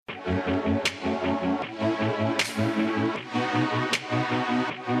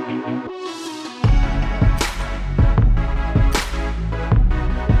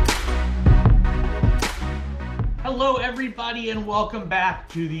everybody, and welcome back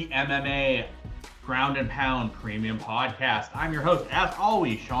to the MMA Ground and Pound Premium Podcast. I'm your host, as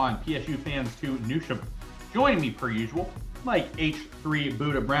always, Sean, PSU Fans to Newsham. Joining me, per usual, Mike H3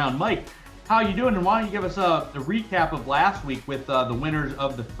 Buddha Brown. Mike, how you doing? And why don't you give us a recap of last week with the winners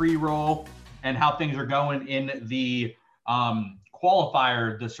of the free roll and how things are going in the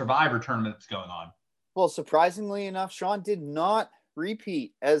qualifier, the Survivor tournament that's going on? Well, surprisingly enough, Sean did not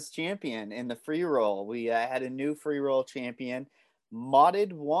repeat as champion in the free roll. We had a new free roll champion.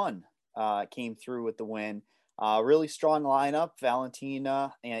 Modded One came through with the win. Really strong lineup.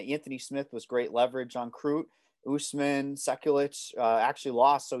 Valentina and Anthony Smith was great leverage on Krut. Usman, Sekulic actually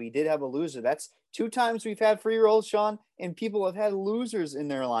lost, so he did have a loser. That's 2 times we've had free rolls, Sean, and people have had losers in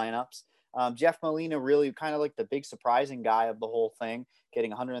their lineups. Jeff Molina really kind of like the big surprising guy of the whole thing,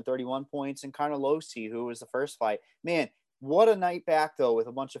 getting 131 points, and Carnelosi, who was the first fight. Man, what a night back, though, with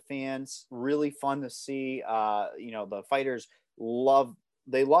a bunch of fans. Really fun to see. The fighters loved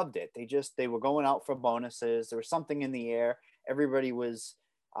it. They were going out for bonuses. There was something in the air. Everybody was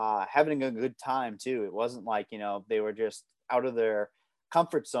having a good time, too. It wasn't like, they were just out of their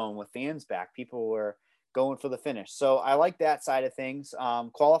comfort zone with fans back. People were going for the finish. So I like that side of things.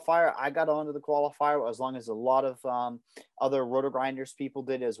 Qualifier, I got onto the qualifier as long as a lot of other Roto Grinders people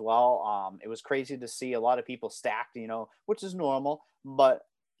did as well. It was crazy to see a lot of people stacked, which is normal, but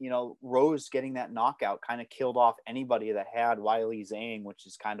Rose getting that knockout kind of killed off anybody that had Wiley Zhang, which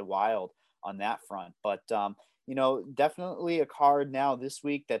is kind of wild on that front. But definitely a card now this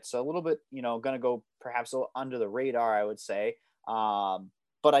week that's a little bit, going to go perhaps under the radar, I would say.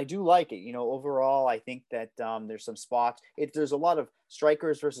 But I do like it. Overall, I think that there's some spots. There's a lot of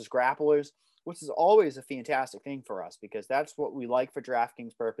strikers versus grapplers, which is always a fantastic thing for us because that's what we like for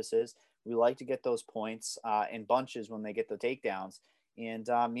DraftKings purposes. We like to get those points in bunches when they get the takedowns. And,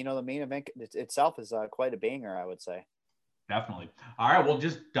 the main event itself is quite a banger, I would say. Definitely. All right, we'll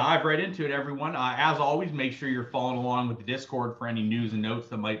just dive right into it, everyone. As always, make sure you're following along with the Discord for any news and notes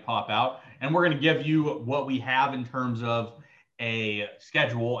that might pop out. And we're going to give you what we have in terms of a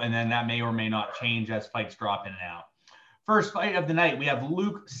schedule, and then that may or may not change as fights drop in and out. First fight of the night, we have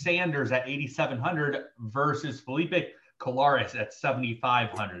Luke Sanders at 8,700 versus Felipe Colares at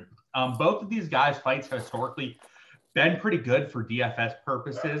 7,500. Both of these guys' fights have historically been pretty good for DFS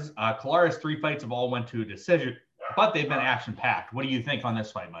purposes. Colares' 3 fights have all went to a decision, but they've been action-packed. What do you think on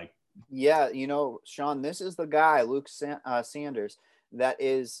this fight, Mike? Yeah, Sean, this is the guy, Luke Sanders, that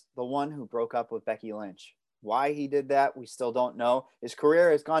is the one who broke up with Becky Lynch. Why he did that, we still don't know. His career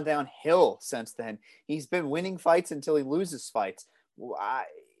has gone downhill since then. He's been winning fights until he loses fights.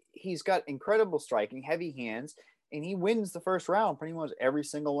 He's got incredible striking, heavy hands, and he wins the first round pretty much every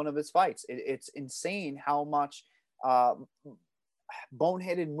single one of his fights. It's insane how much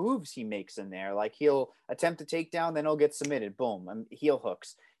boneheaded moves he makes in there. Like he'll attempt a takedown, then he'll get submitted. Boom, heel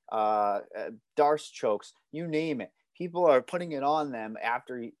hooks, Darce chokes, you name it. People are putting it on them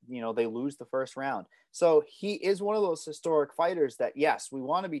after, they lose the first round. So he is one of those historic fighters that, yes, we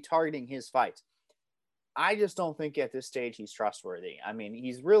want to be targeting his fights. I just don't think at this stage he's trustworthy. I mean,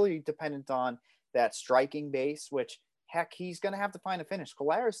 he's really dependent on that striking base, which, heck, he's going to have to find a finish.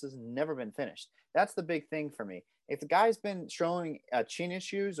 Colares has never been finished. That's the big thing for me. If the guy's been showing chin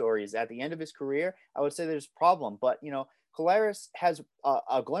issues or he's at the end of his career, I would say there's a problem. But, Colares has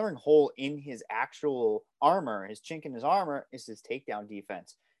a glaring hole in his actual armor. His chink in his armor is his takedown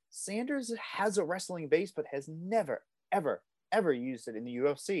defense. Sanders has a wrestling base, but has never, ever, ever used it in the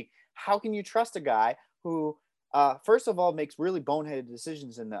UFC. How can you trust a guy who, first of all, makes really boneheaded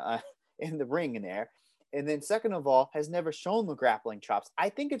decisions in the ring in there, and then second of all, has never shown the grappling chops? I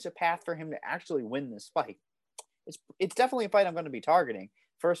think it's a path for him to actually win this fight. It's definitely a fight I'm going to be targeting.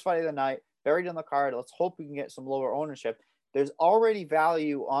 First fight of the night, buried on the card. Let's hope we can get some lower ownership. There's already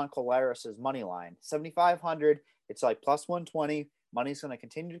value on Colares' money line, 7,500. It's like plus 120. Money's going to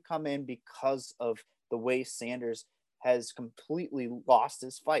continue to come in because of the way Sanders has completely lost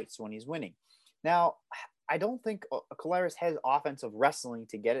his fights when he's winning. Now, I don't think Colares has offensive wrestling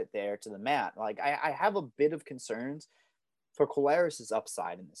to get it there to the mat. Like, I have a bit of concerns for Colares'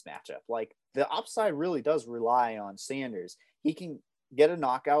 upside in this matchup. Like, the upside really does rely on Sanders. He can get a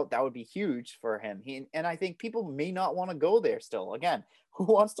knockout. That would be huge for him. And I think people may not want to go there still. Again, who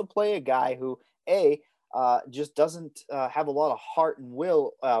wants to play a guy who, just doesn't have a lot of heart and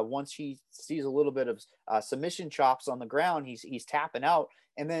will. Once he sees a little bit of submission chops on the ground, he's tapping out.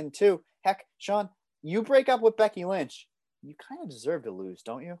 And then 2, heck, Sean, you break up with Becky Lynch, you kind of deserve to lose,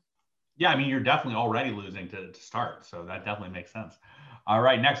 don't you? Yeah, I mean, you're definitely already losing to start, so that definitely makes sense. All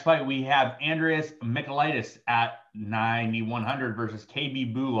right, next fight, we have Andreas Michailidis at 9,100 versus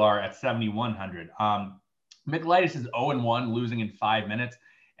KB Bular at 7,100. Michailidis is 0-1, losing in 5 minutes,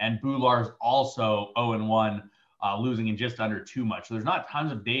 and Bular's also 0-1, losing in just under 2 much. So there's not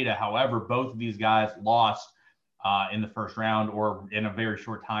tons of data. However, both of these guys lost in the first round or in a very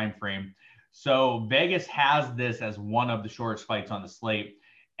short time frame. So Vegas has this as one of the shortest fights on the slate,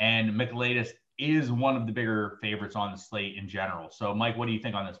 and Michailidis is one of the bigger favorites on the slate in general. So, Mike, what do you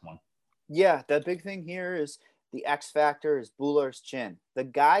think on this one? Yeah, the big thing here is the X factor is Bular's chin. The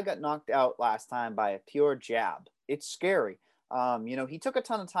guy got knocked out last time by a pure jab. It's scary. He took a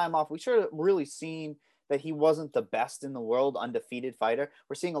ton of time off. We should have really seen that he wasn't the best in the world, undefeated fighter.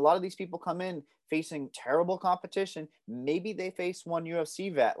 We're seeing a lot of these people come in facing terrible competition. Maybe they faced one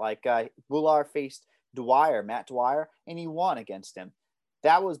UFC vet like Bular faced Matt Dwyer, and he won against him.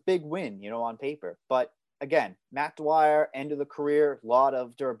 That was big win, on paper. But again, Matt Dwyer, end of the career, a lot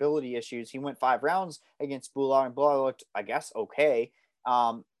of durability issues. He went 5 rounds against Bular, and Bular looked, I guess, okay.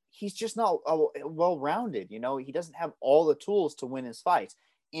 He's just not well-rounded. He doesn't have all the tools to win his fights.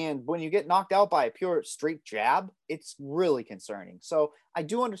 And when you get knocked out by a pure straight jab, it's really concerning. So I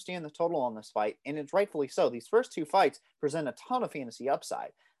do understand the total on this fight, and it's rightfully so. These first 2 fights present a ton of fantasy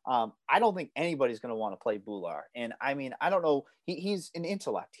upside. I don't think anybody's going to want to play Bular. And I mean, I don't know. He's an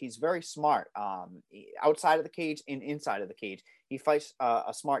intellect. He's very smart. Outside of the cage and inside of the cage, he fights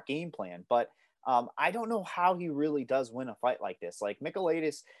a smart game plan. But I don't know how he really does win a fight like this. Like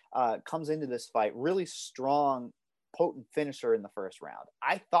Michailidis comes into this fight really strong, potent finisher in the first round.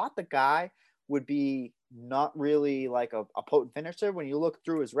 I thought the guy would be not really like a potent finisher. When you look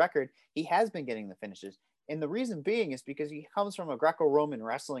through his record, he has been getting the finishes. And the reason being is because he comes from a Greco-Roman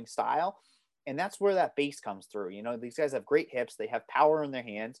wrestling style, and that's where that base comes through. These guys have great hips. They have power in their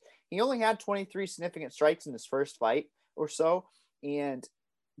hands. He only had 23 significant strikes in his first fight or so, and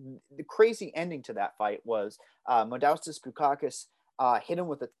the crazy ending to that fight was Modestas Bukauskas hit him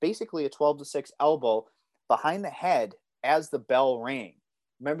with basically a 12-6 elbow behind the head as the bell rang.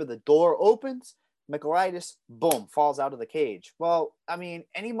 Remember, the door opens, Michailidis, boom, falls out of the cage. Well, I mean,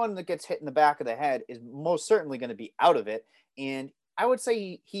 anyone that gets hit in the back of the head is most certainly going to be out of it. And I would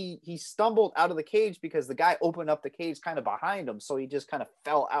say he stumbled out of the cage because the guy opened up the cage kind of behind him, so he just kind of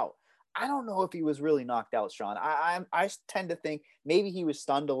fell out. I don't know if he was really knocked out, Sean. I tend to think maybe he was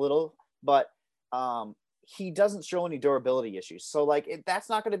stunned a little, but he doesn't show any durability issues. So, that's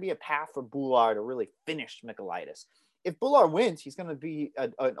not going to be a path for Bular to really finish Michailidis. If Bular wins, he's going to be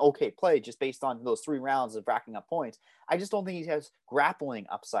an okay play just based on those 3 rounds of racking up points. I just don't think he has grappling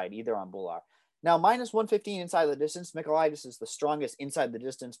upside either on Bular. Now, minus 115 inside the distance, Michailidis is the strongest inside the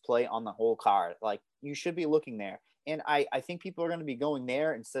distance play on the whole card. You should be looking there. And I think people are going to be going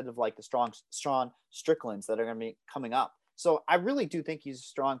there instead of the strong Stricklands that are going to be coming up. So I really do think he's a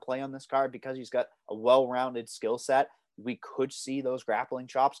strong play on this card because he's got a well-rounded skill set. We could see those grappling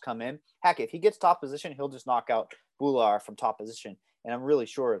chops come in. Heck, if he gets top position, he'll just knock out Bular from top position. And I'm really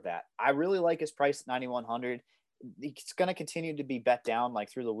sure of that. I really like his price at 9,100. It's going to continue to be bet down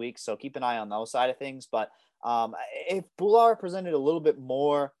through the week. So keep an eye on those side of things. But if Bular presented a little bit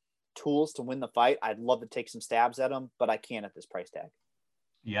more tools to win the fight, I'd love to take some stabs at him, but I can't at this price tag.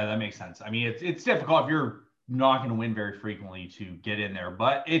 Yeah, that makes sense. I mean, it's difficult if you're not going to win very frequently to get in there,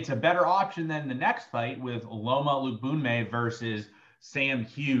 but it's a better option than the next fight with Loma Lukbunme versus Sam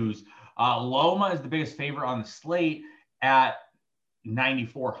Hughes. Loma is the biggest favorite on the slate at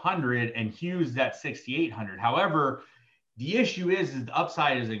 9,400 and Hughes is at 6,800. However, the issue is the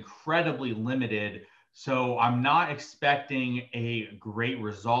upside is incredibly limited. So I'm not expecting a great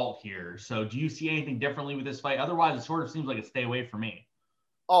result here. So do you see anything differently with this fight? Otherwise, it sort of seems like a stay away for me.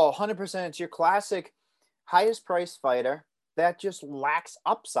 Oh, 100%. It's your classic highest price fighter that just lacks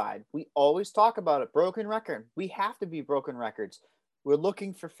upside. We always talk about it. Broken record. We have to be broken records. We're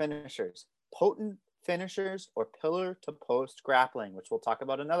looking for finishers, potent finishers or pillar to post grappling, which we'll talk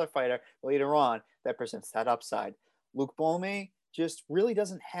about another fighter later on that presents that upside. Lukbunme just really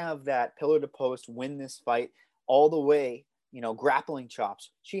doesn't have that pillar to post win this fight all the way, grappling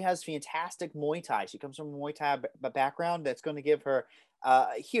chops. She has fantastic Muay Thai. She comes from a Muay Thai background that's going to give her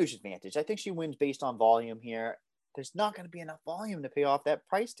a huge advantage. I think she wins based on volume here. There's not going to be enough volume to pay off that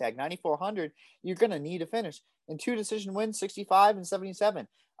price tag. 9,400, you're going to need a finish. And 2 decision wins, 65 and 77.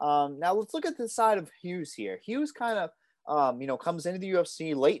 Now let's look at the side of Hughes here. Hughes kind of, comes into the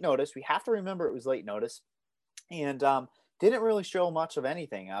UFC late notice. We have to remember it was late notice. And didn't really show much of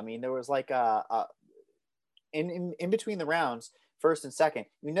anything. I mean, there was in between the rounds, first and second,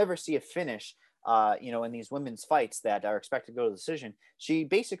 you never see a finish, in these women's fights that are expected to go to decision. She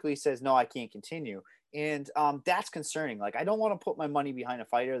basically says, no, I can't continue. And that's concerning. I don't want to put my money behind a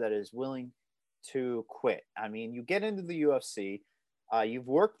fighter that is willing to quit. I mean, you get into the UFC, You've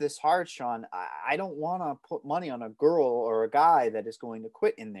worked this hard, Sean. I don't want to put money on a girl or a guy that is going to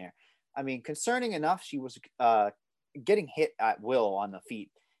quit in there. I mean, concerning enough, she was getting hit at will on the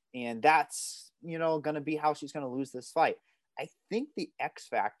feet, and that's going to be how she's going to lose this fight. I think the X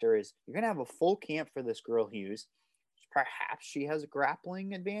factor is you're going to have a full camp for this girl, Hughes. Perhaps she has a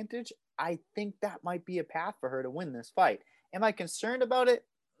grappling advantage. I think that might be a path for her to win this fight. Am I concerned about it?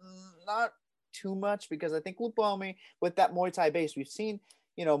 Not too much, because I think Lupome, with that Muay Thai base, we've seen,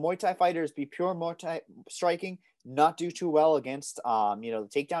 Muay Thai fighters be pure Muay Thai striking, not do too well against, the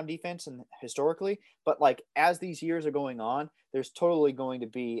takedown defense and historically. But like as these years are going on, there's totally going to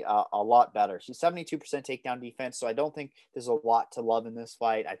be a lot better. She's 72% takedown defense, so I don't think there's a lot to love in this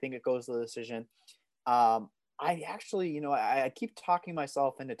fight. I think it goes to the decision. I actually, I keep talking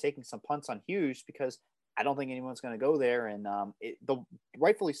myself into taking some punts on Hughes because I don't think anyone's going to go there. And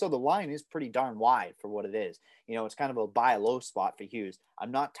rightfully so, the line is pretty darn wide for what it is. It's kind of a buy low spot for Hughes.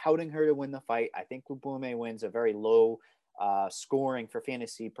 I'm not touting her to win the fight. I think Lupume wins a very low scoring for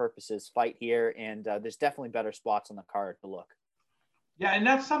fantasy purposes fight here. And there's definitely better spots on the card to look. Yeah, and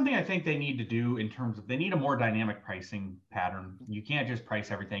that's something I think they need to do in terms of they need a more dynamic pricing pattern. You can't just price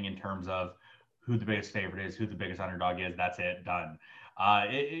everything in terms of who the biggest favorite is, who the biggest underdog is. That's it, done.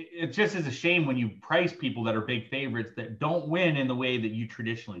 It just is a shame when you price people that are big favorites that don't win in the way that you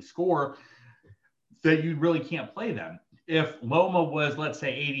traditionally score, that you really can't play them. If Loma was, let's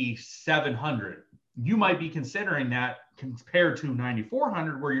say, 8,700, you might be considering that compared to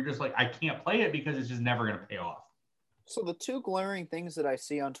 9,400, where you're just like, I can't play it because it's just never going to pay off. So the two glaring things that I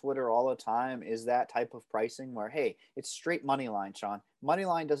see on Twitter all the time is that type of pricing where, hey, it's straight money line, Sean. Money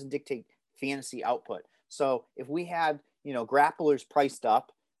line doesn't dictate fantasy output. So if we had, grapplers priced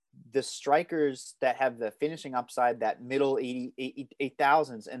up, the strikers that have the finishing upside, that middle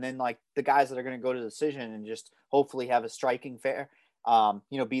 8,000s, and then like the guys that are going to go to decision and just hopefully have a striking fair,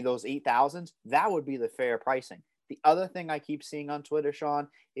 be those 8,000s, that would be the fair pricing. The other thing I keep seeing on Twitter, Sean,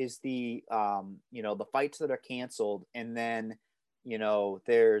 is the fights that are canceled, and then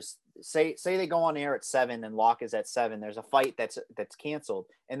there's say they go on air at 7 and lock is at 7. There's a fight that's canceled,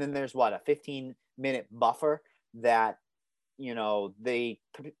 and then there's a 15-minute buffer that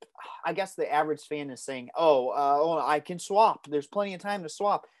I guess the average fan is saying, I can swap. There's plenty of time to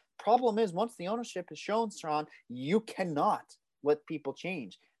swap. Problem is, once the ownership is shown, Sean, you cannot let people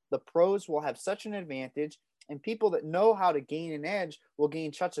change. The pros will have such an advantage, and people that know how to gain an edge will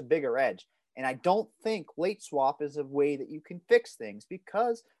gain such a bigger edge. And I don't think late swap is a way that you can fix things,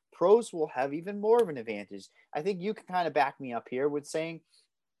 because pros will have even more of an advantage. I think you can kind of back me up here with saying,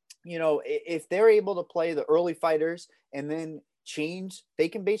 if they're able to play the early fighters and then change, they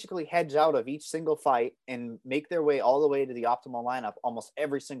can basically hedge out of each single fight and make their way all the way to the optimal lineup almost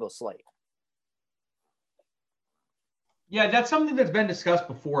every single slate. Yeah, that's something that's been discussed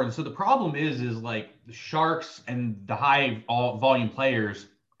before. And so the problem is like the Sharks and the high volume players,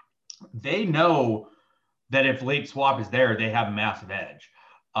 they know that if late swap is there, they have a massive edge,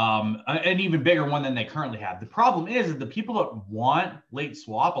 an even bigger one than they currently have. The problem is the people that want late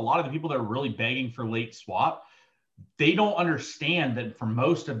swap, a lot of the people that are really begging for late swap, they don't understand that for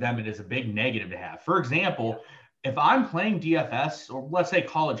most of them, it is a big negative to have. For example, if I'm playing DFS, or let's say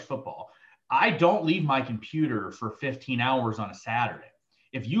college football, I don't leave my computer for 15 hours on a Saturday.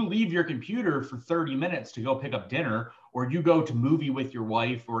 If you leave your computer for 30 minutes to go pick up dinner, or you go to movie with your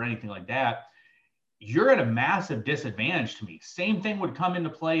wife or anything like that, you're at a massive disadvantage to me. Same thing would come into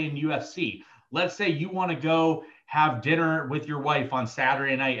play in UFC. Let's say you want to go have dinner with your wife on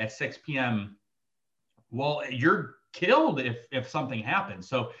Saturday night at 6 p.m. Well, you're killed if something happens.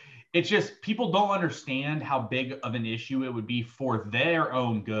 So it's just people don't understand how big of an issue it would be for their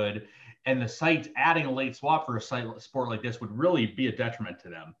own good. And the sites adding a late swap for a sport like this would really be a detriment to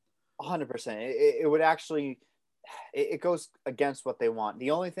them. 100%. It would actually, it goes against what they want.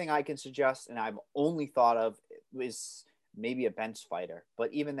 The only thing I can suggest, and I've only thought of, is maybe a bench fighter,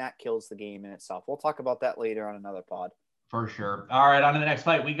 but even that kills the game in itself. We'll talk about that later on another pod. For sure. All right, on to the next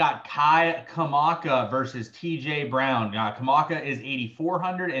fight. We got Kai Kamaka versus TJ Brown. Kamaka is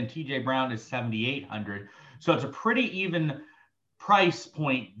 8,400 and TJ Brown is 7,800. So it's a pretty even price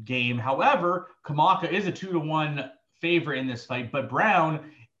point game. However, Kamaka is a 2-1 favorite in this fight, but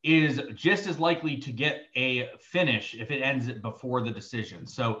Brown is just as likely to get a finish if it ends before the decision.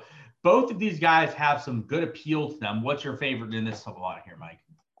 So both of these guys have some good appeal to them. What's your favorite in this spot here, Mike?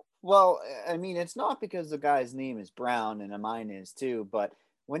 Well, I mean, it's not because the guy's name is Brown and mine is too, but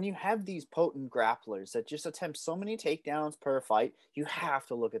when you have these potent grapplers that just attempt so many takedowns per fight, you have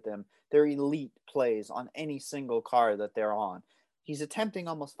to look at them. They're elite plays on any single card that they're on. He's attempting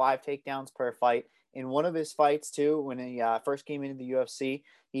almost 5 takedowns per fight, In one of his fights too, when he first came into the UFC,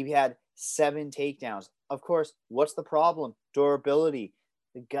 he had 7 takedowns. Of course, what's the problem? Durability.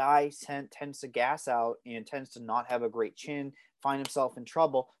 The guy tends to gas out and tends to not have a great chin, find himself in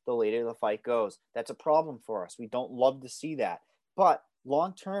trouble the later the fight goes. That's a problem for us. We don't love to see that. But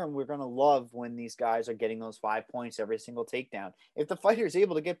long term, we're going to love when these guys are getting those 5 points every single takedown. If the fighter is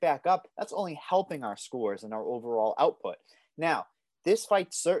able to get back up, that's only helping our scores and our overall output. Now, this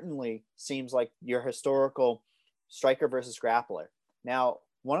fight certainly seems like your historical striker versus grappler. Now,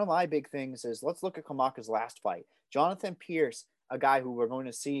 one of my big things is let's look at Kamaka's last fight. Jonathan Pierce, a guy who we're going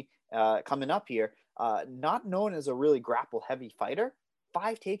to see coming up here, not known as a really grapple heavy fighter,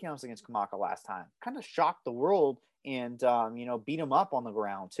 5 takedowns against Kamaka last time. Kind of shocked the world and, beat him up on the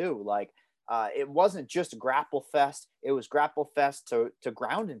ground too. Like it wasn't just a grapple fest. It was grapple fest to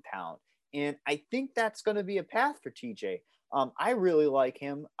ground and pound. And I think that's going to be a path for TJ. I really like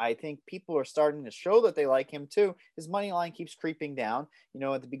him. I think people are starting to show that they like him too. His money line keeps creeping down.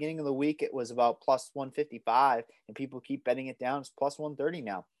 At the beginning of the week, it was about plus 155 and people keep betting it down. It's plus 130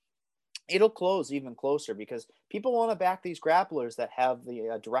 now. It'll close even closer because people want to back these grapplers that have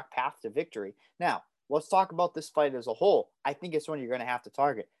the direct path to victory. Now, let's talk about this fight as a whole. I think it's one you're going to have to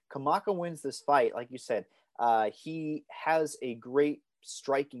target. Kamaka wins this fight. Like you said, he has a great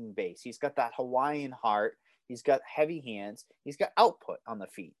striking base. He's got that Hawaiian heart. He's got heavy hands. He's got output on the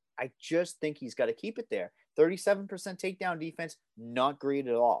feet. I just think he's got to keep it there. 37% takedown defense, not great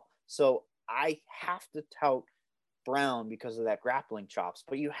at all. So I have to tout Brown because of that grappling chops.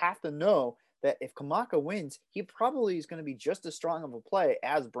 But you have to know that if Kamaka wins, he probably is going to be just as strong of a play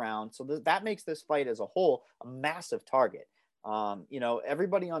as Brown. So that makes this fight as a whole a massive target.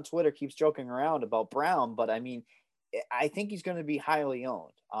 Everybody on Twitter keeps joking around about Brown, but I mean, I think he's going to be highly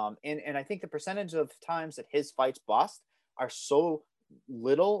owned. And I think the percentage of times that his fights bust are so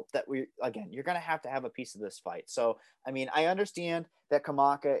little that you're going to have a piece of this fight. So, I mean, I understand that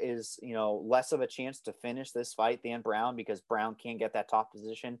Kamaka is, less of a chance to finish this fight than Brown because Brown can't get that top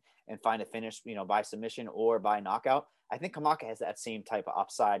position and find a finish, by submission or by knockout. I think Kamaka has that same type of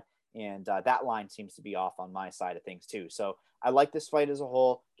upside. And that line seems to be off on my side of things too. So I like this fight as a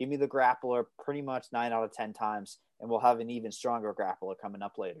whole. Give me the grappler pretty much 9 out of 10 times, and we'll have an even stronger grappler coming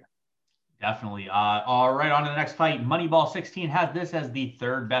up later. Definitely. All right, on to the next fight. Moneyball 16 has this as the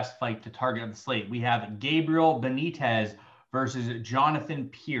third best fight to target on the slate. We have Gabriel Benitez versus Jonathan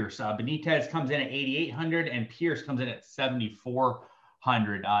Pierce. Benitez comes in at 8,800 and Pierce comes in at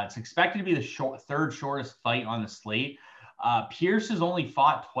 7,400. It's expected to be the third shortest fight on the slate. Pierce has only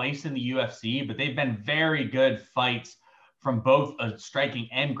fought twice in the UFC, but they've been very good fights from both a striking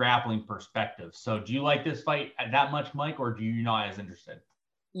and grappling perspective. So do you like this fight that much, Mike, or do you not as interested?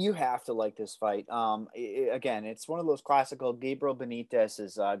 You have to like this fight. Again, it's one of those classical. Gabriel Benitez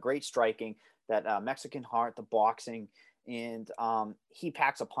is great striking, that Mexican heart, the boxing, and he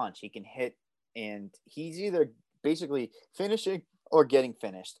packs a punch. He can hit, and he's either basically finishing or getting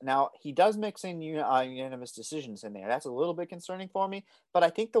finished. Now, he does mix in unanimous decisions in there. That's a little bit concerning for me, but I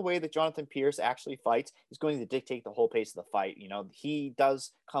think the way that Jonathan Pierce actually fights is going to dictate the whole pace of the fight. He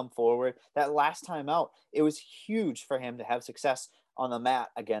does come forward. That last time out, it was huge for him to have success on the mat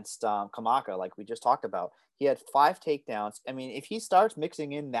against Kamaka, like we just talked about. He had 5 takedowns. I mean, if he starts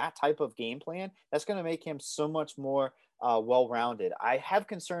mixing in that type of game plan, that's going to make him so much more well-rounded. I have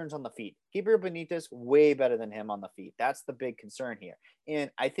concerns on the feet. Gabriel Benitez, way better than him on the feet. That's the big concern here. And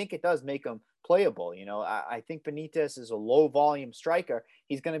I think it does make him playable. I think Benitez is a low-volume striker.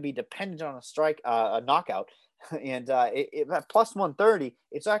 He's going to be dependent on a knockout. And at plus 130,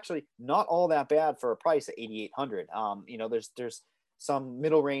 it's actually not all that bad for a price at 8,800. There's some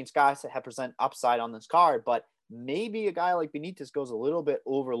middle range guys that have present upside on this card, but maybe a guy like Benitez goes a little bit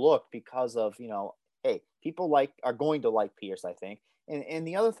overlooked because of, hey, people are going to like Pierce, I think. And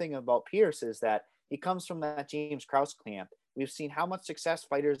the other thing about Pierce is that he comes from that James Krause camp. We've seen how much success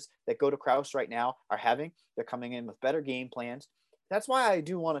fighters that go to Krause right now are having. They're coming in with better game plans. That's why I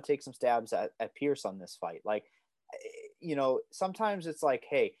do want to take some stabs at Pierce on this fight. Like, sometimes it's like,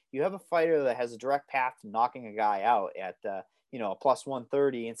 hey, you have a fighter that has a direct path to knocking a guy out at, a plus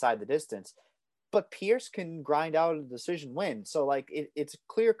 130 inside the distance, but Pierce can grind out a decision win. So like it's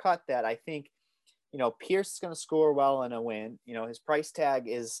clear cut that I think, Pierce is going to score well in a win. His price tag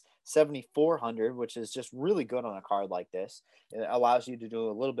is 7,400, which is just really good on a card like this. It allows you to do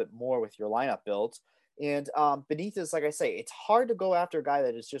a little bit more with your lineup builds. And Benitez, like I say, it's hard to go after a guy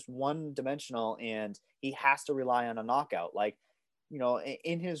that is just one dimensional and he has to rely on a knockout. Like,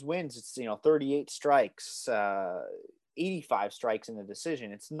 in his wins, it's, 38 strikes, 85 strikes in the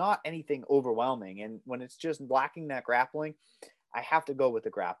decision. It's not anything overwhelming. And when it's just lacking that grappling, I have to go with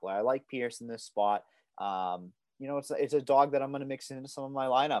the grappler. I like Pierce in this spot. It's a dog that I'm going to mix into some of my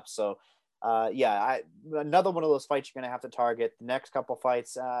lineups. So, another one of those fights you're going to have to target. The next couple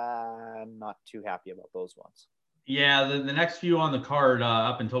fights, I'm not too happy about those ones. Yeah, the next few on the card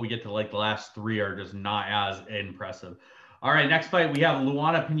up until we get to like the last three are just not as impressive. All right, next fight we have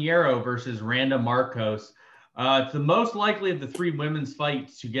Luana Pinheiro versus Randa Marcos. It's the most likely of the three women's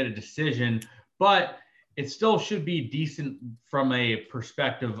fights to get a decision, but it still should be decent from a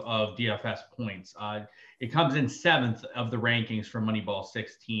perspective of DFS points. It comes in seventh of the rankings from Moneyball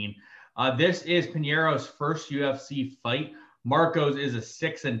 16. This is Pinheiro's first UFC fight. Marcos is a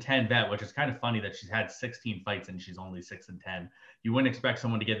 6-10 vet, which is kind of funny that she's had 16 fights and she's only 6-10. You wouldn't expect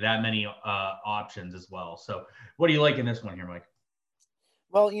someone to get that many options as well. So, what do you like in this one here, Mike?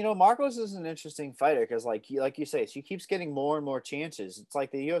 Well, Marcos is an interesting fighter because, like you say, she keeps getting more and more chances. It's like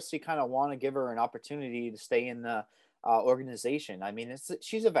the UFC kind of want to give her an opportunity to stay in the organization. I mean,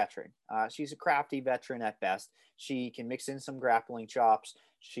 she's a veteran. She's a crafty veteran at best. She can mix in some grappling chops.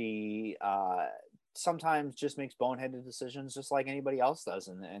 She sometimes just makes boneheaded decisions just like anybody else does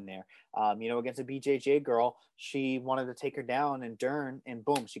in there. Against a BJJ girl, she wanted to take her down and Dern, and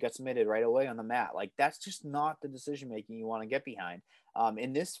boom, she got submitted right away on the mat. Like, that's just not the decision making you want to get behind.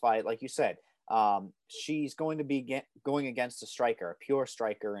 In this fight, like you said, she's going to be going against a striker, a pure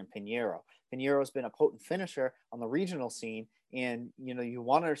striker in Pinheiro. Pinheiro's been a potent finisher on the regional scene, and you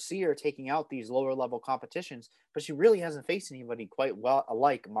want to see her taking out these lower level competitions, but she really hasn't faced anybody quite well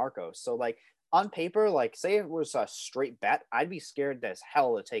like Marcos. So, like, on paper, like, say it was a straight bet, I'd be scared as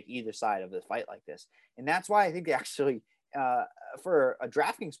hell to take either side of the fight like this. And that's why I think actually, for a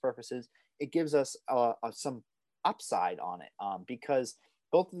DraftKings purposes, it gives us some upside on it, because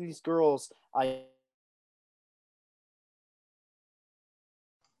both of these girls,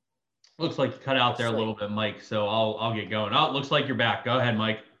 Looks like you cut out there a little bit, Mike. So I'll get going. Oh, it looks like you're back. Go ahead,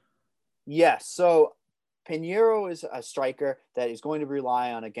 Mike. Yes. So Pinheiro is a striker that is going to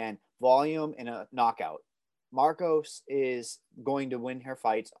rely on, again, volume and a knockout. Marcos is going to win her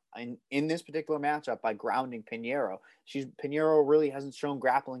fights in this particular matchup by grounding Pinheiro. Pinheiro really hasn't shown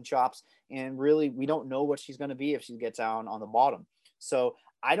grappling chops, and really we don't know what she's going to be if she gets down on the bottom. So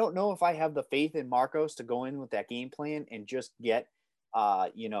I don't know if I have the faith in Marcos to go in with that game plan and just get,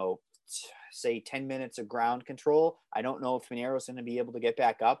 say 10 minutes of ground control. I don't know if Pinheiro's going to be able to get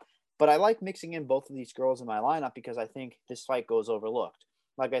back up, but I like mixing in both of these girls in my lineup because I think this fight goes overlooked.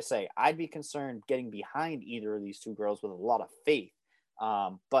 Like I say, I'd be concerned getting behind either of these two girls with a lot of faith.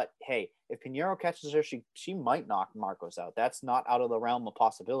 But hey, if Pinheiro catches her, she might knock Marcos out. That's not out of the realm of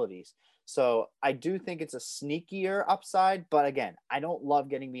possibilities. So I do think it's a sneakier upside. But again, I don't love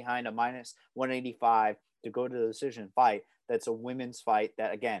getting behind a minus 185 to go to the decision fight. That's a women's fight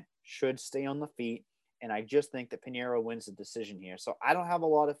that, again, should stay on the feet. And I just think that Pinheiro wins the decision here. So I don't have a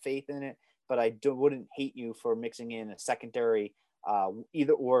lot of faith in it, but I wouldn't hate you for mixing in a secondary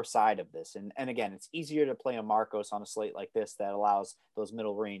either or side of this. And again, it's easier to play a Marcos on a slate like this that allows those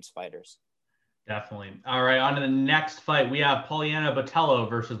middle range fighters. Definitely. All right, on to the next fight. We have Poliana Botelho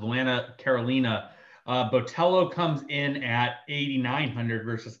versus Luana Carolina. Botelho comes in at 8,900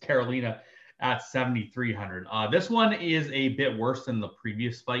 versus Carolina at 7,300. This one is a bit worse than the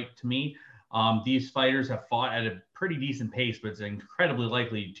previous fight to me. These fighters have fought at a pretty decent pace, but it's incredibly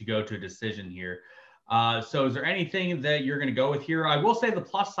likely to go to a decision here. So is there anything that you're going to go with here? I will say the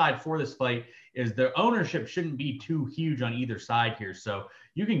plus side for this fight is the ownership shouldn't be too huge on either side here. So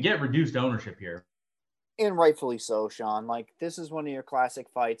you can get reduced ownership here. And rightfully so, Sean. Like, this is one of your classic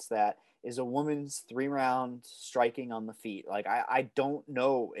fights that is a woman's 3-round striking on the feet. Like, I don't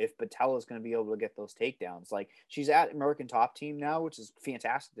know if Botelho is going to be able to get those takedowns. Like, she's at American Top Team now, which is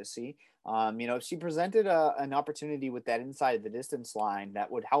fantastic to see. She presented an opportunity with that inside of the distance line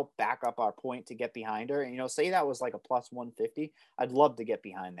that would help back up our point to get behind her. And, say that was like a plus 150. I'd love to get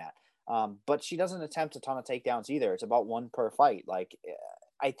behind that. But she doesn't attempt a ton of takedowns either. It's about one per fight. Like,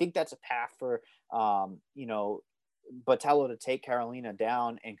 I think that's a path for, Botelho to take Carolina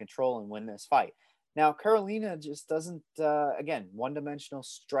down and control and win this fight. Now, Carolina just doesn't, again, one-dimensional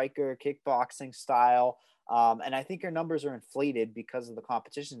striker, kickboxing style. And I think her numbers are inflated because of the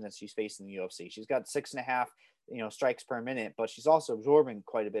competition that she's faced in the UFC. She's got 6.5, strikes per minute, but she's also absorbing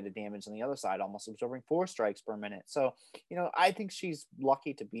quite a bit of damage on the other side, almost absorbing 4 strikes per minute. So, I think she's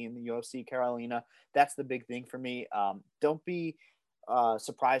lucky to be in the UFC, Carolina. That's the big thing for me. Don't be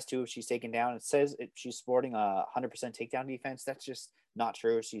surprised too if she's taken down. It says she's sporting a 100% takedown defense. That's just not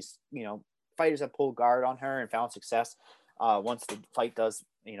true. She's, fighters have pulled guard on her and found success. Once the fight does,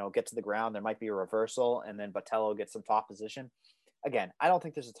 get to the ground, there might be a reversal, and then Botelho gets some top position. again, I don't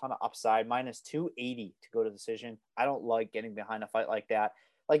think there's a ton of upside. Minus 280 to go to decision. I don't like getting behind a fight like that.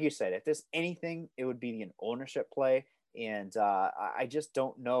 Like you said, if there's anything, it would be an ownership play. And I just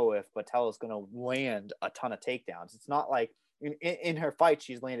don't know if Patel is going to land a ton of takedowns. It's not like in her fight,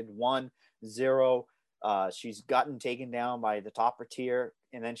 she's landed 1-0. She's gotten taken down by the topper tier,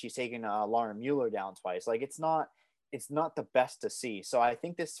 and then she's taken Lauren Mueller down twice. Like it's not the best to see. So I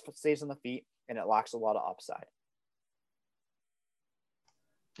think this stays on the feet, and it lacks a lot of upside.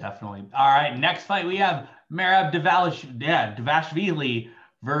 Definitely. All right. Next fight, we have Merab Dvalishvili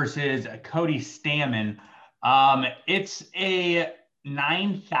versus Cody Stamann. It's a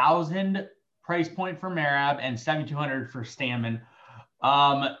 9,000 price point for Merab and 7,200 for Stamann.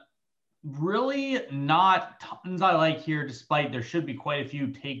 Really not tons I like here, despite there should be quite a few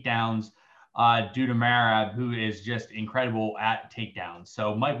takedowns due to Merab, who is just incredible at takedowns.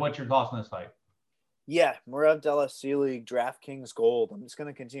 So, Mike, what's your thoughts on this fight? Yeah, Merab Dvalishvili, DraftKings Gold. I'm just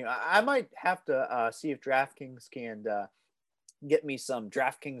going to continue. I might have to see if DraftKings can get me some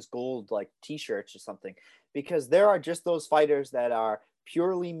DraftKings Gold like T-shirts or something, because there are just those fighters that are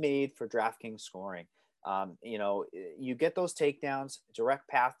purely made for DraftKings scoring. You get those takedowns, direct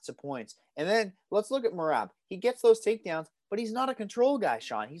path to points. And then let's look at Merab. He gets those takedowns, but he's not a control guy,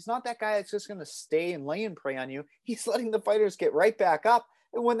 Sean. He's not that guy that's just going to stay and lay and prey on you. He's letting the fighters get right back up.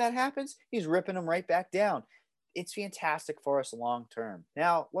 And when that happens, he's ripping them right back down. It's fantastic for us long term.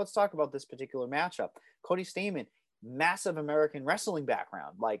 Now, let's talk about this particular matchup. Cody Stamann, massive American wrestling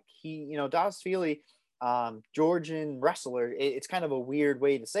background. Like Dvalishvili, Georgian wrestler. It's kind of a weird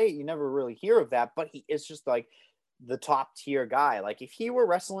way to say it. You never really hear of that, but he is just like the top tier guy. Like if he were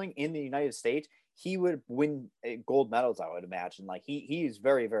wrestling in the United States, he would win gold medals, I would imagine. Like he is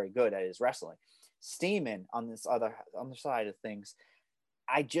very, very good at his wrestling. Stamann on the side of things,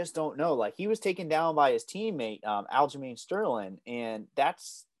 I just don't know. Like he was taken down by his teammate, Aljamain Sterling. And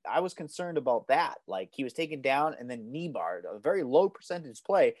I was concerned about that. Like he was taken down and then knee barred, a very low percentage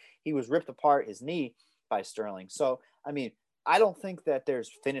play. He was ripped apart his knee by Sterling. So, I mean, I don't think that there's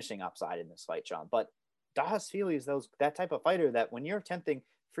finishing upside in this fight, John, but Dvalishvili is that type of fighter that when you're attempting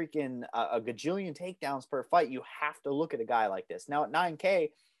freaking a gajillion takedowns per fight, you have to look at a guy like this. Now at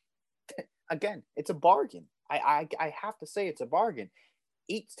 9K, again, it's a bargain. I have to say it's a bargain.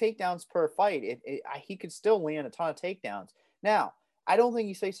 8 takedowns per fight, he could still land a ton of takedowns. Now, I don't think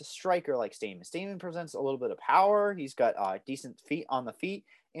he faces a striker like Stamann. Stamann presents a little bit of power. He's got decent feet on the feet.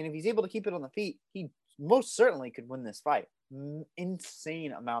 And if he's able to keep it on the feet, he most certainly could win this fight.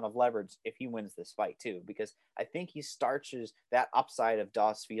 Insane amount of leverage if he wins this fight, too, because I think he starches that upside of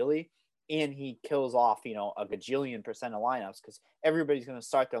Dvalishvili and he kills off, a gajillion percent of lineups because everybody's going to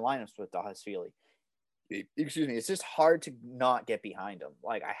start their lineups with Dvalishvili. Excuse me, it's just hard to not get behind him.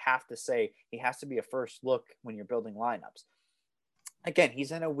 Like I have to say, he has to be a first look when you're building lineups. Again,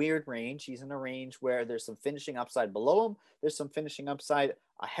 he's in a weird range. He's in a range where there's some finishing upside below him. There's some finishing upside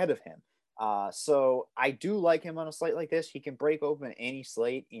ahead of him. So I do like him on a slate like this. He can break open any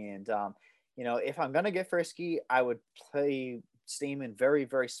slate. And, if I'm going to get frisky, I would play Stamann very,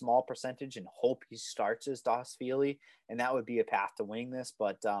 very small percentage and hope he starts as Dvalishvili. And that would be a path to winning this.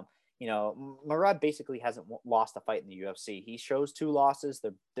 But, Merab basically hasn't lost a fight in the UFC. He shows 2 losses.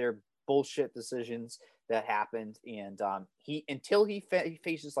 They're bullshit decisions that happened. And until he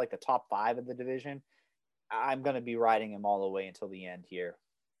faces like the top 5 of the division, I'm going to be riding him all the way until the end here.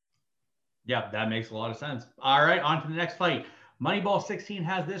 Yeah, that makes a lot of sense. All right, on to the next fight. Moneyball 16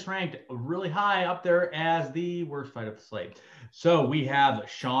 has this ranked really high up there as the worst fight of the slate. So we have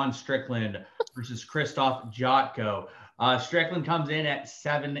Sean Strickland versus Krzysztof Jotko. Strickland comes in at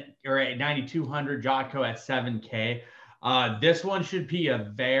 9,200, Jotko at 7K. This one should be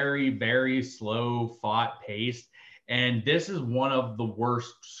a very, very slow fought pace. And this is one of the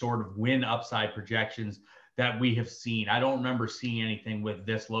worst sort of win upside projections that we have seen. I don't remember seeing anything with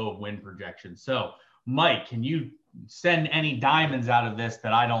this low of win projection. So, Mike, can you send any diamonds out of this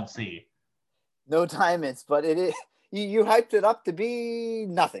that I don't see? No diamonds, but it is. You hyped it up to be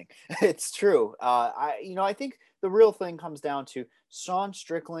nothing. It's true. I think the real thing comes down to Sean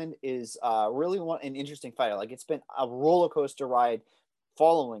Strickland is really an interesting fighter. Like it's been a roller coaster ride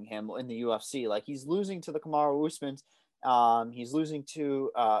following him in the UFC. Like he's losing to the Kamaru Usmans. He's losing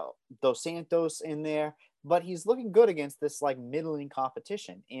to Dos Santos in there, but he's looking good against this like middling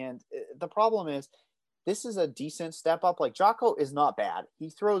competition. And the problem is this is a decent step up. Like Jotko is not bad. He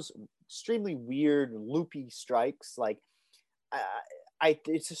throws extremely weird loopy strikes. Like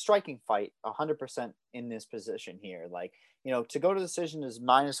it's a striking fight 100% in this position here. Like, to go to decision is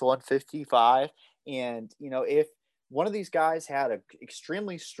minus 155. And, if one of these guys had an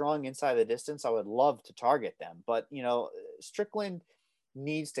extremely strong inside the distance, I would love to target them. But, Strickland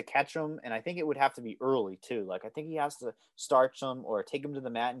needs to catch him, and I think it would have to be early too. Like I think he has to starch him or take him to the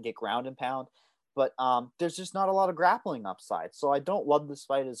mat and get ground and pound. But there's just not a lot of grappling upside. So I don't love this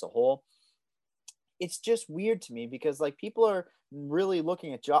fight as a whole. It's just weird to me because like people are really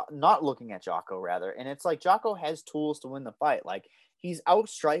looking at not looking at Jocko rather, and it's like Jocko has tools to win the fight. Like he's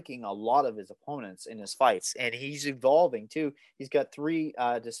outstriking a lot of his opponents in his fights, and he's evolving too. He's got 3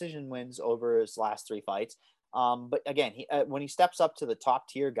 decision wins over his last 3 fights. But again, when he steps up to the top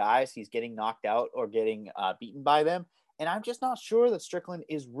tier guys, he's getting knocked out or getting beaten by them. And I'm just not sure that Strickland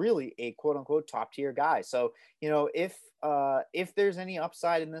is really a quote unquote top tier guy. So, you know, if there's any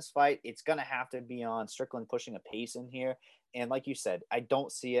upside in this fight, it's going to have to be on Strickland pushing a pace in here. And like you said, I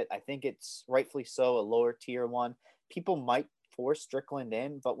don't see it. I think it's rightfully so a lower tier one. People might force Strickland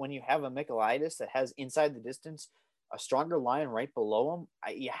in, but when you have a Michaelitis that has inside the distance a stronger line right below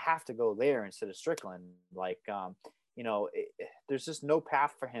him, you have to go there instead of Strickland. Like, you know, there's just no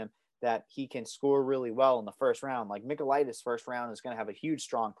path for him that he can score really well in the first round. Like Michaelitis first round is going to have a huge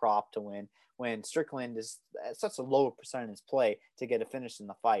strong prop to win when Strickland is such a low percentage play to get a finish in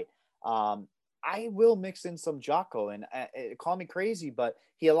the fight. I will mix in some Jocko, and call me crazy, but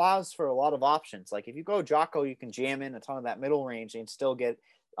he allows for a lot of options. Like if you go Jocko, you can jam in a ton of that middle range and still get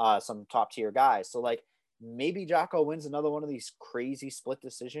some top tier guys. So like maybe Jocko wins another one of these crazy split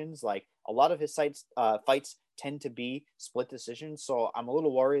decisions. Like a lot of his fights tend to be split decisions. So I'm a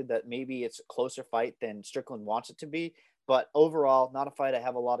little worried that maybe it's a closer fight than Strickland wants it to be. But overall, not a fight I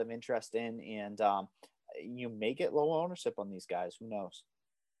have a lot of interest in. And you may get low ownership on these guys. Who knows?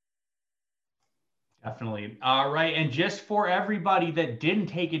 Definitely. All right. And just for everybody that didn't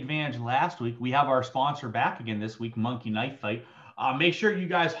take advantage last week, we have our sponsor back again this week, Monkey Knife Fight. Make sure you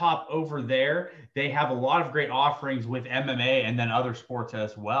guys hop over there. They have a lot of great offerings with MMA and then other sports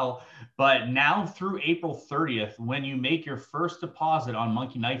as well. But now through April 30th, when you make your first deposit on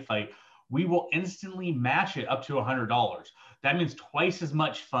Monkey Knife Fight, we will instantly match it up to $100. That means twice as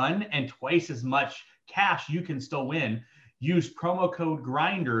much fun and twice as much cash you can still win. Use promo code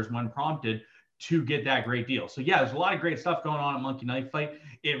GRINDERS when prompted to get that great deal. So yeah, there's a lot of great stuff going on at Monkey Knife Fight.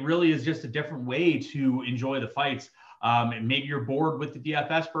 It really is just a different way to enjoy the fights. Maybe you're bored with the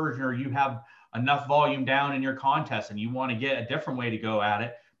DFS version, or you have enough volume down in your contest and you want to get a different way to go at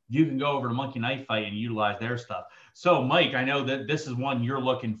it. You can go over to Monkey Knife Fight and utilize their stuff. So Mike, I know that this is one you're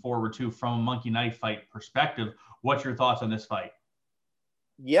looking forward to from a Monkey Knife Fight perspective. What's your thoughts on this fight?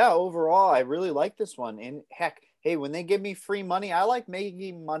 Yeah, overall, I really like this one. And heck, hey, when they give me free money, I like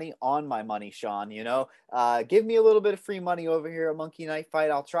making money on my money, Sean. You know, give me a little bit of free money over here at Monkey Knife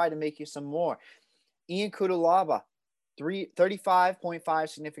Fight. I'll try to make you some more. Ian Kudalaba, 35.5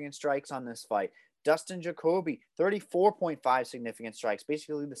 significant strikes on this fight. Dustin Jacoby, 34.5 significant strikes,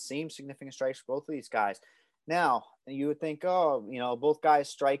 basically the same significant strikes for both of these guys. Now, you would think, oh, you know, both guys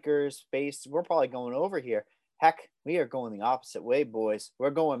strikers, based, we're probably going over here. Heck, we are going the opposite way, boys. We're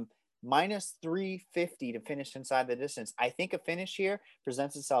going minus 350 to finish inside the distance. I think a finish here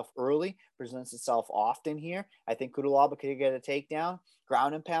presents itself early, presents itself often here. I think Kudalaba could get a takedown,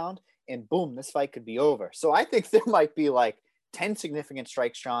 ground and pound, and boom, this fight could be over. So I think there might be like 10 significant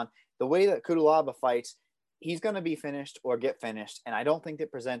strikes, Sean. The way that Kudalaba fights, he's going to be finished or get finished, and I don't think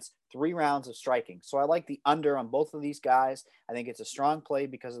that presents 3 rounds of striking. So I like the under on both of these guys. I think it's a strong play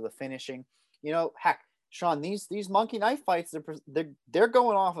because of the finishing. You know, heck, Sean, these Monkey Knife fights, they're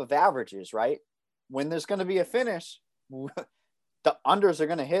going off of averages, right? When there's going to be a finish, the unders are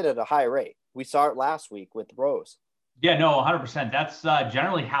going to hit at a high rate. We saw it last week with Rose. Yeah, no, 100%. That's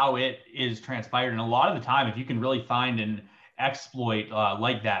generally how it is transpired. And a lot of the time, if you can really find an exploit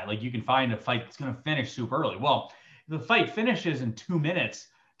like that, like you can find a fight that's going to finish super early. Well, if the fight finishes in 2 minutes,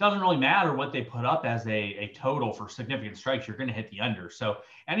 doesn't really matter what they put up as a total for significant strikes. You're going to hit the under. So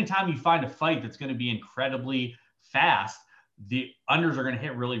anytime you find a fight that's going to be incredibly fast, the unders are going to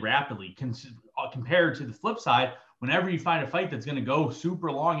hit really rapidly. Compared to the flip side, whenever you find a fight that's going to go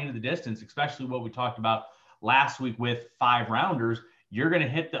super long into the distance, especially what we talked about last week with 5 rounders, you're going to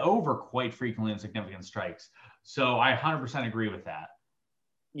hit the over quite frequently in significant strikes. So I 100% agree with that.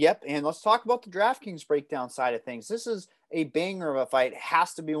 Yep, and let's talk about the DraftKings breakdown side of things. This is a banger of a fight. It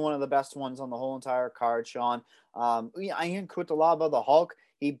has to be one of the best ones on the whole entire card, Sean. Ian Kudalaba, the Hulk,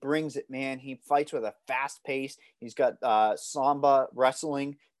 he brings it, man. He fights with a fast pace. He's got Samba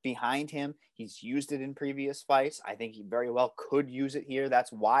wrestling behind him. He's used it in previous fights. I think he very well could use it here.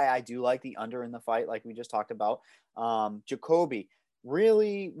 That's why I do like the under in the fight, like we just talked about. Jacoby,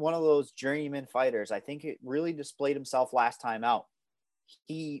 really one of those journeyman fighters. I think it really displayed himself last time out.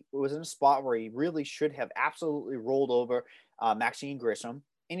 He was in a spot where he really should have absolutely rolled over Maxine Grissom,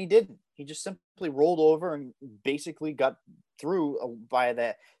 and he didn't. He just simply rolled over and basically got through by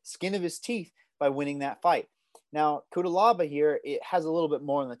the skin of his teeth by winning that fight. Now, Kudalaba here, it has a little bit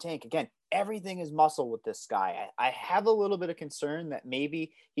more in the tank. Again, everything is muscle with this guy. I have a little bit of concern that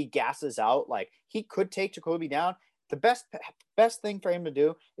maybe he gasses out. Like, he could take Jacoby down. The best thing for him to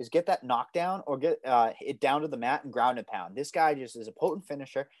do is get that knockdown or get it down to the mat and ground and pound. This guy just is a potent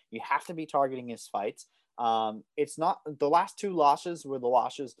finisher. You have to be targeting his fights. It's not, the last two losses were the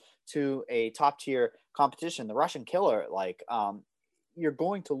losses to a top tier competition, the Russian Killer. Like, you're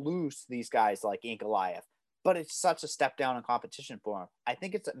going to lose these guys like Ankalaev, but it's such a step down in competition for him. I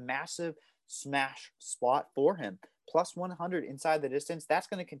think it's a massive smash spot for him. Plus 100 inside the distance. That's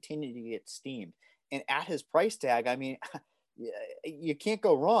going to continue to get steamed. And at his price tag, I mean, you can't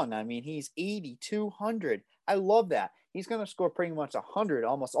go wrong. I mean, he's 8,200. I love that. He's going to score pretty much 100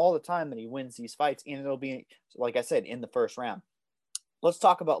 almost all the time that he wins these fights. And it'll be, like I said, in the first round. Let's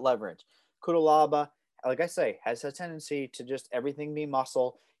talk about leverage. Kudalaba, like I say, has a tendency to just everything be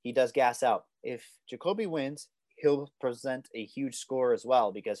muscle. He does gas out. If Jacoby wins, he'll present a huge score as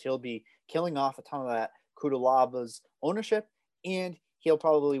well, because he'll be killing off a ton of that Kudalaba's ownership, and he'll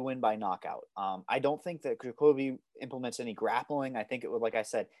probably win by knockout. I don't think that Jacoby implements any grappling. I think it would, like I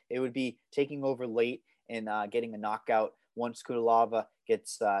said, it would be taking over late and getting a knockout once Kudalaba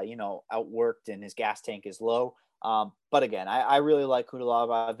gets, outworked and his gas tank is low. But again, I really like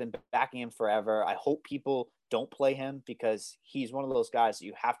Kudalaba. I've been backing him forever. I hope people don't play him, because he's one of those guys that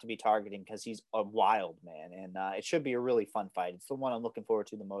you have to be targeting, because he's a wild man. And it should be a really fun fight. It's the one I'm looking forward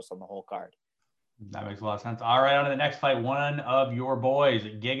to the most on the whole card. That makes a lot of sense. All right, on to the next fight. One of your boys,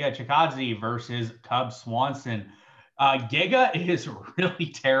 Giga Chikadze versus Cub Swanson. Giga is really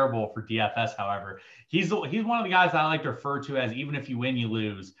terrible for DFS, however. He's one of the guys I like to refer to as even if you win, you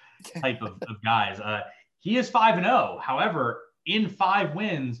lose type of guys. He is 5-0. However, in 5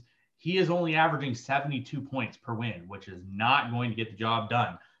 wins, he is only averaging 72 points per win, which is not going to get the job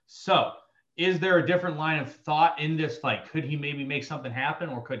done. So, is there a different line of thought in this fight? Could he maybe make something happen,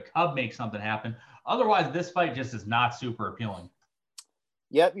 or could Cub make something happen? Otherwise, this fight just is not super appealing.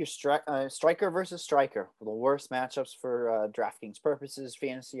 Yep, your striker versus striker. The worst matchups for DraftKings purposes,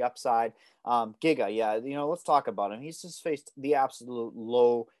 fantasy upside. Giga, yeah, let's talk about him. He's just faced the absolute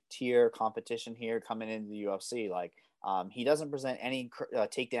low tier competition here coming into the UFC. Like, he doesn't present any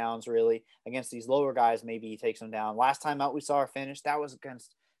takedowns really against these lower guys. Maybe he takes them down. Last time out we saw a finish. That was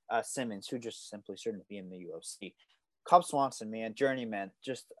against Simmons, who just simply shouldn't be in the UFC. Cub Swanson, man, journeyman,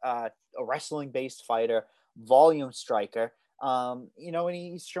 just a wrestling-based fighter, volume striker. And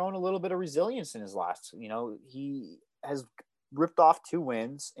he's shown a little bit of resilience in his last. He has ripped off 2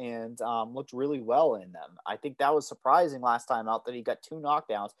 wins and looked really well in them. I think that was surprising last time out that he got 2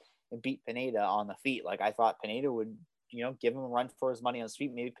 knockdowns and beat Pineda on the feet. Like, I thought Pineda would, give him a run for his money on his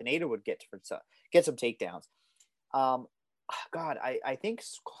feet. Maybe Pineda would get some takedowns. God, I think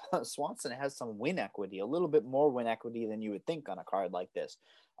Swanson has some win equity, a little bit more win equity than you would think on a card like this.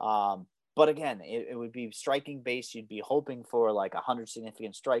 But again, it would be striking based. You'd be hoping for like 100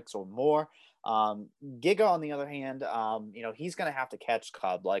 significant strikes or more. Giga, on the other hand, he's going to have to catch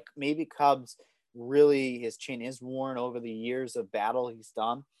Cub. Like, maybe Cub's really, his chin is worn over the years of battle he's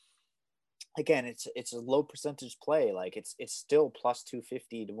done. Again, it's a low percentage play. Like, it's still plus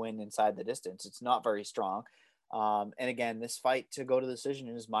 250 to win inside the distance. It's not very strong. And again, this fight to go to the decision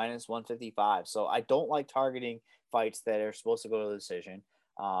is minus 155. So I don't like targeting fights that are supposed to go to the decision.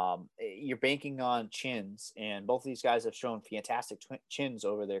 You're banking on chins, and both of these guys have shown fantastic chins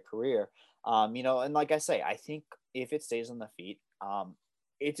over their career. And like I say, I think if it stays on the feet,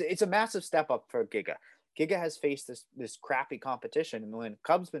 it's a massive step up for Giga. Giga has faced this crappy competition when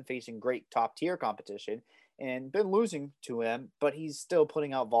Cub's been facing great top tier competition and been losing to him, but he's still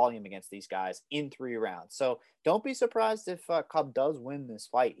putting out volume against these guys in 3 rounds. So don't be surprised if Cub does win this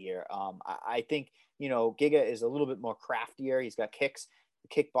fight here. I think, Giga is a little bit more craftier. He's got kicks,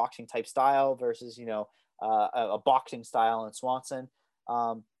 kickboxing type style versus, a boxing style in Swanson.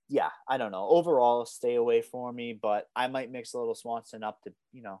 I don't know. Overall, stay away for me, but I might mix a little Swanson up to,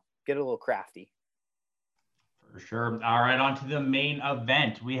 get a little crafty. For sure. All right, on to the main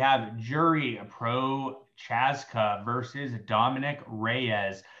event. We have Jury Prochazka versus Dominic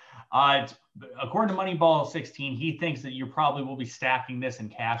Reyes. According to Moneyball 16, he thinks that you probably will be stacking this in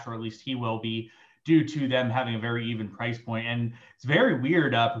cash, or at least he will be, due to them having a very even price point. And it's very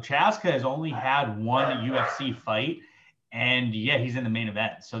weird. Prochazka has only had 1 UFC fight, and he's in the main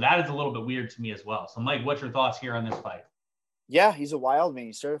event. So that is a little bit weird to me as well. So, Mike, what's your thoughts here on this fight? Yeah, he's a wild man.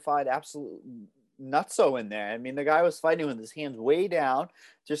 He's certified absolute nutso in there. I mean, the guy was fighting with his hands way down,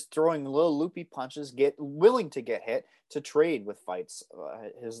 just throwing little loopy punches, willing to get hit to trade with fights.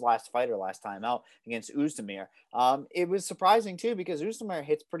 His last fight or last time out against Uzdemir. It was surprising too because Uzdemir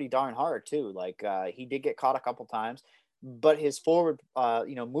hits pretty darn hard too. Like he did get caught a couple times, but his forward,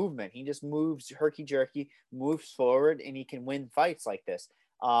 movement, he just moves herky jerky, moves forward, and he can win fights like this.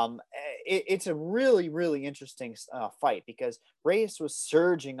 It's a really, really interesting fight because Reyes was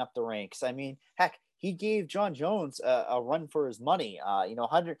surging up the ranks. I mean, heck, he gave John Jones a run for his money.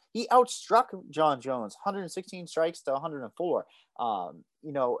 He outstruck John Jones 116 strikes to 104.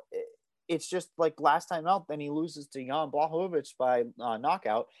 It's just like last time out, then he loses to Jan Blachowicz by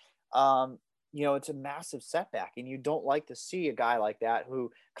knockout. It's a massive setback, and you don't like to see a guy like that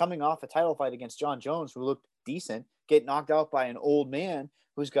who, coming off a title fight against John Jones, who looked decent, get knocked out by an old man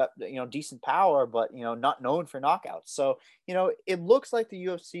who's got decent power, but not known for knockouts. So it looks like the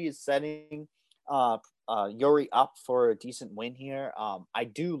UFC is setting Yuri up for a decent win here. I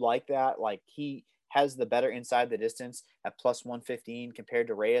do like that. Like, he has the better inside the distance at plus 115 compared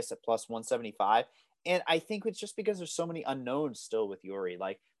to Reyes at plus 175. And I think it's just because there's so many unknowns still with Yuri.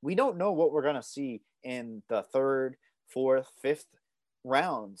 Like, we don't know what we're going to see in the third, fourth, fifth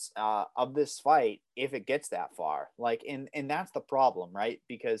rounds of this fight if it gets that far. Like, and that's the problem, right?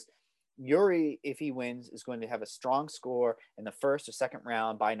 Because Yuri, if he wins, is going to have a strong score in the first or second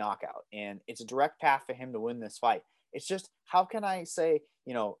round by knockout. And it's a direct path for him to win this fight. It's just, how can I say,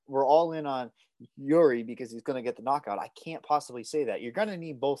 we're all in on Yuri because he's going to get the knockout? I can't possibly say that. You're going to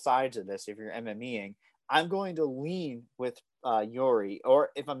need both sides of this if you're MMEing. I'm going to lean with Yuri, or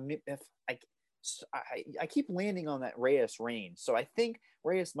if I keep landing on that Reyes range. So I think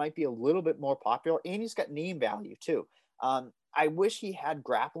Reyes might be a little bit more popular, and he's got name value too. I wish he had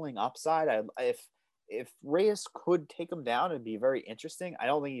grappling upside. If Reyes could take him down, it'd be very interesting. I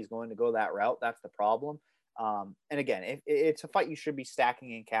don't think he's going to go that route. That's the problem. And again, it's a fight you should be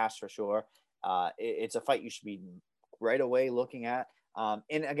stacking in cash for sure. It's a fight you should be right away looking at. And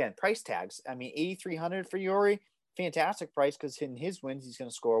again, price tags. I mean, 8,300 for Yuri, fantastic price because in his wins he's going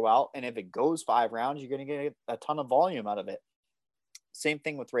to score well, and if it goes 5 rounds, you're going to get a ton of volume out of it. Same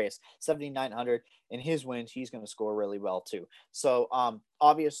thing with Reyes, 7,900 in his wins, he's going to score really well too. So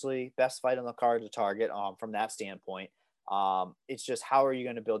obviously, best fight on the card to target from that standpoint. It's just, how are you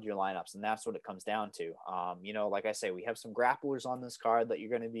going to build your lineups? And that's what it comes down to. Like I say, we have some grapplers on this card that you're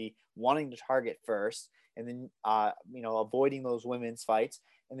going to be wanting to target first, and then, avoiding those women's fights.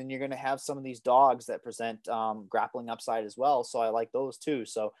 And then you're going to have some of these dogs that present grappling upside as well. So I like those too.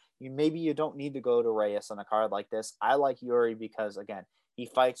 So maybe you don't need to go to Reyes on a card like this. I like Yuri because, again, he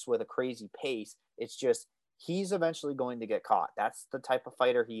fights with a crazy pace. It's just, he's eventually going to get caught. That's the type of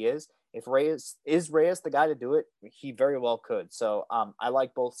fighter he is. If Reyes the guy to do it, he very well could. So I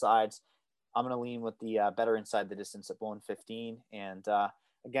like both sides. I'm going to lean with the better inside the distance at 115. And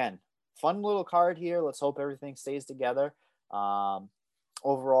again, fun little card here. Let's hope everything stays together.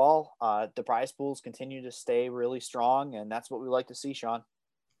 Overall, the prize pools continue to stay really strong, and that's what we like to see, Sean.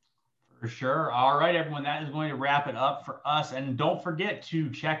 For sure. All right, everyone, that is going to wrap it up for us. And don't forget to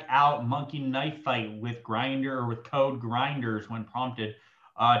check out Monkey Knife Fight with Grinder, or with code Grinders when prompted,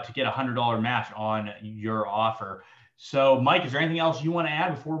 to get a $100 match on your offer. So, Mike, is there anything else you want to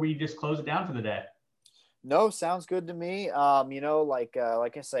add before we just close it down for the day? No, sounds good to me. Like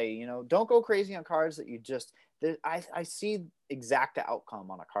I say, don't go crazy on cards that you just. I see exact outcome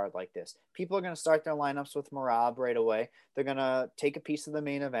on a card like this. People are going to start their lineups with Marab right away. They're going to take a piece of the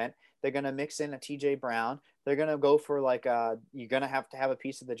main event. They're going to mix in a TJ Brown. They're going to go for you're going to have a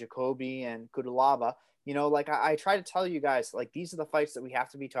piece of the Jacoby and Kudalaba. I try to tell you guys, like, these are the fights that we have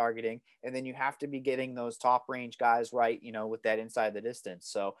to be targeting. And then you have to be getting those top range guys right, with that inside the distance.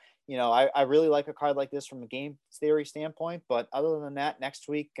 So, I really like a card like this from a game theory standpoint. But other than that, next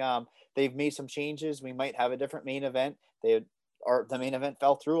week, they've made some changes. We might have a different main event. The main event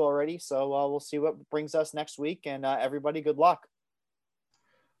fell through already. So we'll see what brings us next week. And everybody, good luck.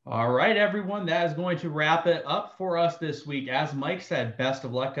 All right, everyone, that is going to wrap it up for us this week. As Mike said, best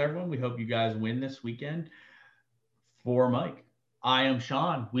of luck to everyone. We hope you guys win this weekend. For Mike, I am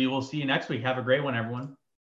Sean. We will see you next week. Have a great one, everyone.